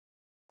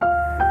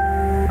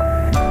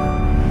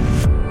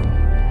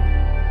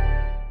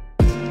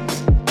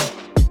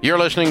You're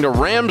listening to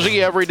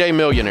Ramsey Everyday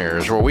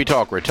Millionaires, where we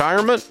talk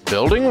retirement,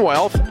 building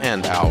wealth,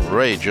 and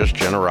outrageous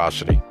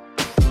generosity.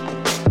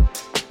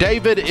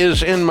 David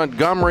is in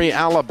Montgomery,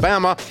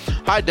 Alabama.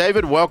 Hi,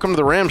 David. Welcome to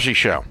the Ramsey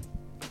Show.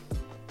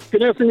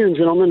 Good afternoon,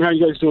 gentlemen. How are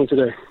you guys doing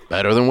today?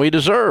 Better than we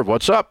deserve.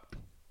 What's up?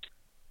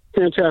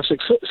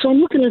 Fantastic. So I'm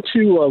looking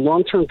into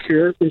long-term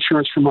care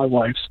insurance for my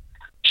wife.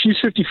 She's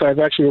 55.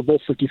 Actually, we're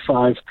both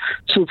 55.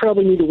 So we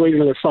probably need to wait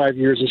another 5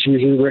 years, as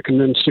usually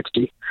recommend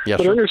 60. Yes,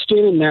 but sir.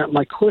 Understanding that,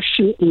 my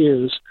question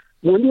is,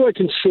 when do I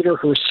consider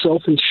her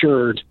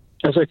self-insured,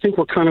 as I think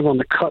we're kind of on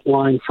the cut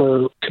line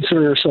for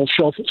considering ourselves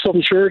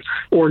self-insured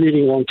or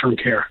needing long-term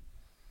care?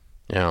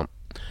 Yeah.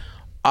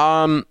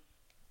 Well,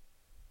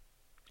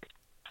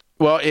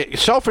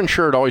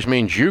 self-insured always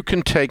means you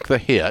can take the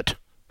hit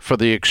for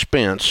the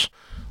expense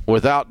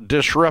without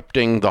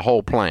disrupting the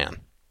whole plan.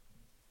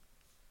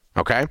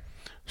 Okay?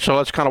 So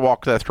let's kind of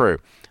walk that through.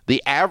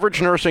 The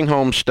average nursing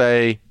home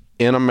stay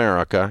in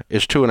America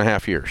is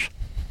 2.5 years.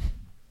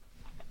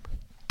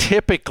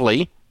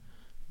 Typically,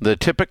 the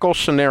typical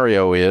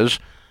scenario is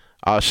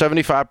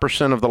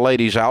 75% of the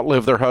ladies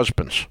outlive their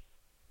husbands.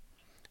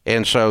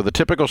 And so the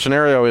typical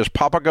scenario is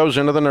Papa goes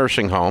into the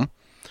nursing home,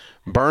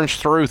 burns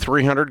through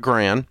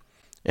 $300,000,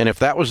 and if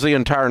that was the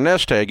entire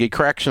nest egg, he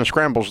cracks and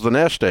scrambles the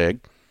nest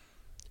egg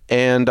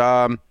and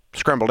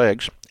scrambled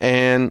eggs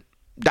and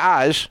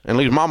dies and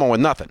leaves Mama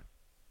with nothing.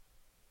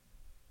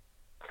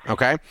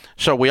 Okay,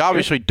 so we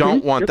obviously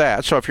don't want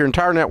that. So if your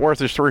entire net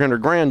worth is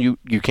 $300,000,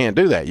 you can't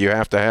do that. You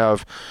have to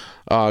have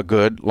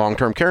good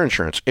long-term care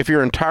insurance. If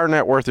your entire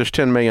net worth is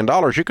 $10 million,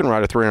 you can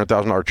write a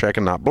 $300,000 check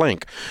and not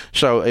blink.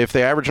 So if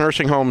the average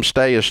nursing home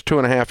stay is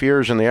 2.5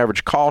 years and the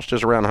average cost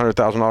is around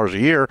 $100,000 a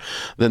year,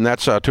 then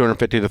that's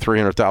 $250,000 to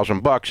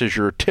 $300,000 is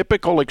your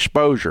typical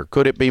exposure.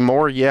 Could it be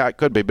more? Yeah, it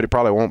could be, but it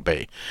probably won't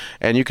be.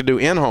 And you could do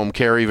in-home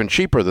care even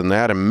cheaper than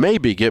that and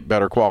maybe get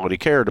better quality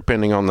care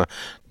depending on the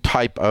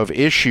type of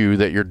issue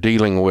that you're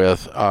dealing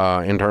with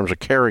in terms of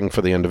caring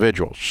for the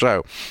individual.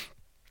 So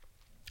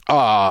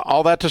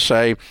all that to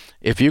say,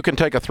 if you can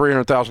take a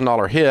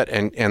 $300,000 hit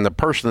and the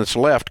person that's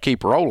left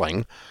keep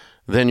rolling,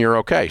 then you're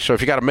okay. So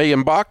if you got $1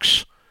 million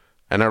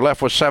and they're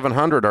left with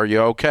 700, are you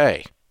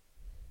okay?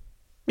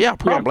 Yeah,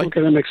 probably. Yeah,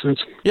 okay, that makes sense.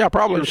 Yeah,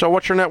 probably. Sure. So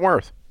what's your net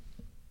worth?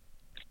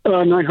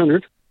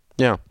 900.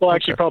 Yeah. Well,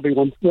 actually, probably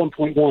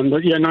 1.1,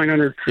 but yeah,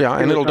 900. Yeah,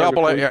 and it'll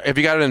double. If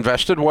you got it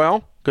invested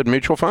well, good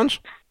mutual funds.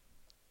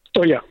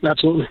 Oh yeah,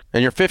 absolutely.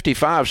 And you're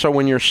 55, so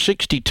when you're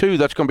 62,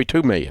 that's going to be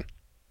 $2 million.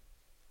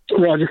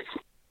 Roger.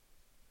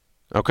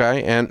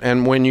 Okay,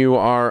 and when you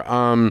are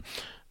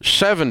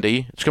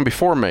 70, it's going to be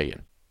 $4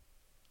 million.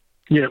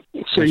 Yeah.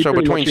 So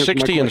between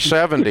 60 and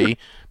 70,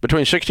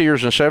 between 60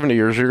 years and 70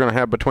 years, you're going to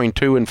have between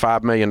 $2 and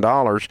 $5 million,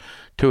 $2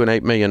 and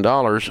 $8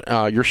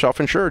 million. You're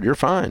self-insured. You're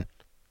fine,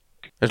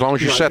 as long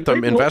as you set the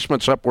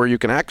investments up where you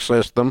can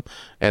access them,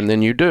 and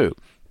then you do.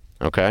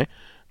 Okay,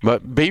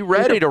 but be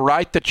ready to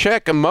write the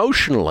check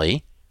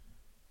emotionally,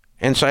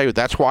 and say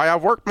that's why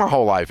I've worked my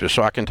whole life is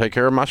so I can take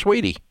care of my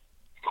sweetie.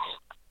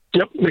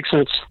 Yep, makes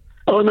sense.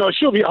 Oh, no,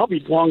 I'll be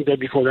long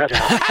dead before that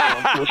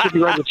happens. She'll be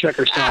writing the check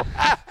herself.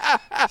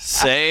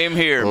 Same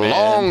here, man.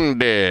 Long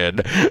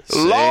dead.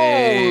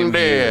 Long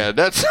dead.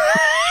 That's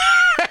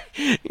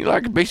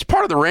it's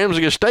part of the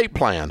Ramsey estate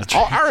plan.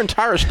 Our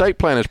entire estate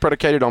plan is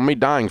predicated on me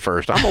dying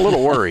first. I'm a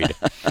little worried.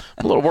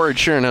 I'm a little worried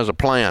Sharon has a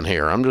plan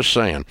here. I'm just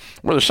saying.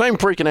 We're the same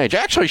freaking age.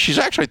 Actually, she's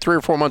 3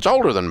 or 4 months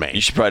older than me.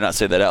 You should probably not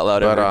say that out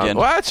loud ever again.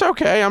 Well, it's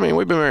okay. I mean,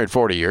 we've been married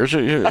 40 years.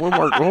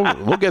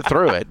 We'll get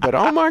through it. But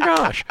oh my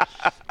gosh.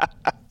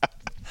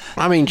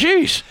 I mean,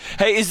 geez.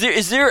 Hey, is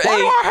there Why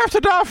do I have to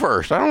die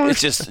first? I don't.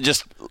 It's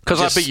just because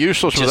I'd be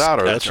useless without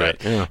her. That's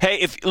right. Yeah. Hey,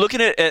 if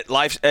looking at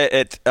life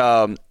at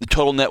the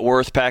total net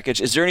worth package,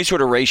 is there any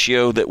sort of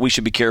ratio that we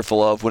should be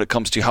careful of when it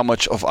comes to how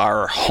much of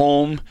our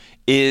home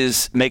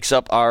makes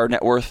up our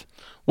net worth?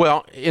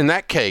 Well, in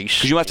that case,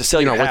 because you have to sell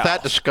your house. With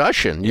that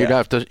discussion, you'd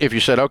have to. If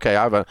you said, okay,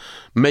 I have $1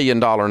 million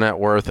net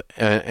worth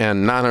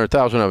and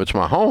 $900,000 of it's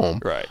my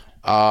home. Right.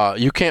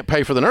 You can't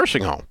pay for the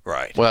nursing home.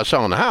 Right. Without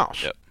selling the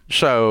house. Yep.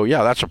 So,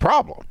 yeah, that's a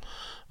problem.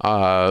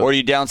 Or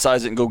you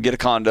downsize it and go get a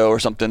condo or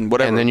something,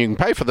 whatever. And then you can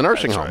pay for the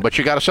nursing home, right. But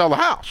you got to sell the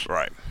house.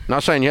 Right.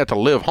 Not saying you have to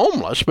live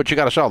homeless, but you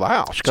got to sell the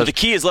house. So the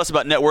key is less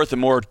about net worth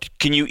and more,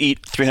 can you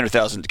eat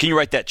 $300,000? Can you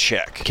write that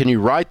check? Can you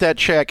write that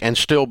check and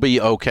still be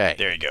okay?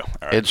 There you go. All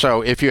right. And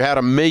so if you had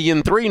 $1.3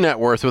 million net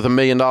worth with $1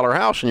 million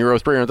house and you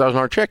wrote a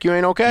 $300,000 check, you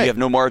ain't okay. You have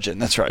no margin.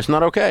 That's right. It's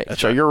not okay.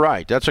 That's so right. You're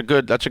right. That's a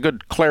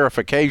good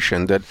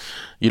clarification that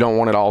you don't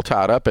want it all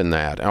tied up in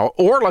that.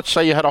 Or let's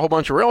say you had a whole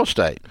bunch of real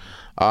estate.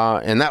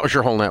 And that was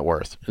your whole net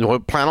worth. We'll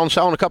plan on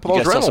selling a couple of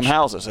those rentals. Sell some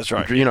houses. That's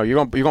right. You're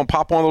gonna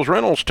pop one of those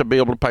rentals to be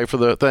able to pay for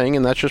the thing,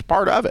 and that's just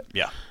part of it.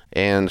 Yeah.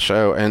 And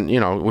so,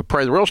 we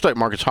pray the real estate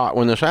market's hot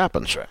when this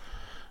happens. That's right.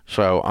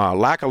 So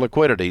lack of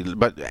liquidity,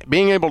 but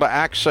being able to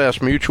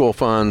access mutual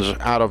funds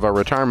out of a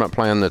retirement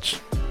plan that's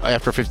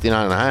after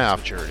 59 and a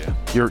half, sure,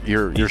 yeah.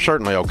 You're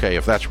certainly okay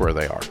if that's where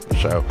they are.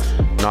 So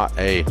not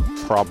a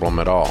problem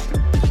at all.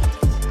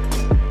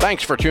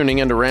 Thanks for tuning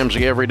into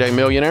Ramsey Everyday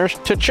Millionaires.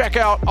 To check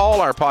out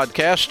all our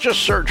podcasts,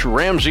 just search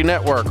Ramsey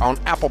Network on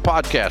Apple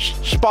Podcasts,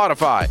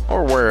 Spotify,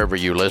 or wherever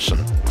you listen.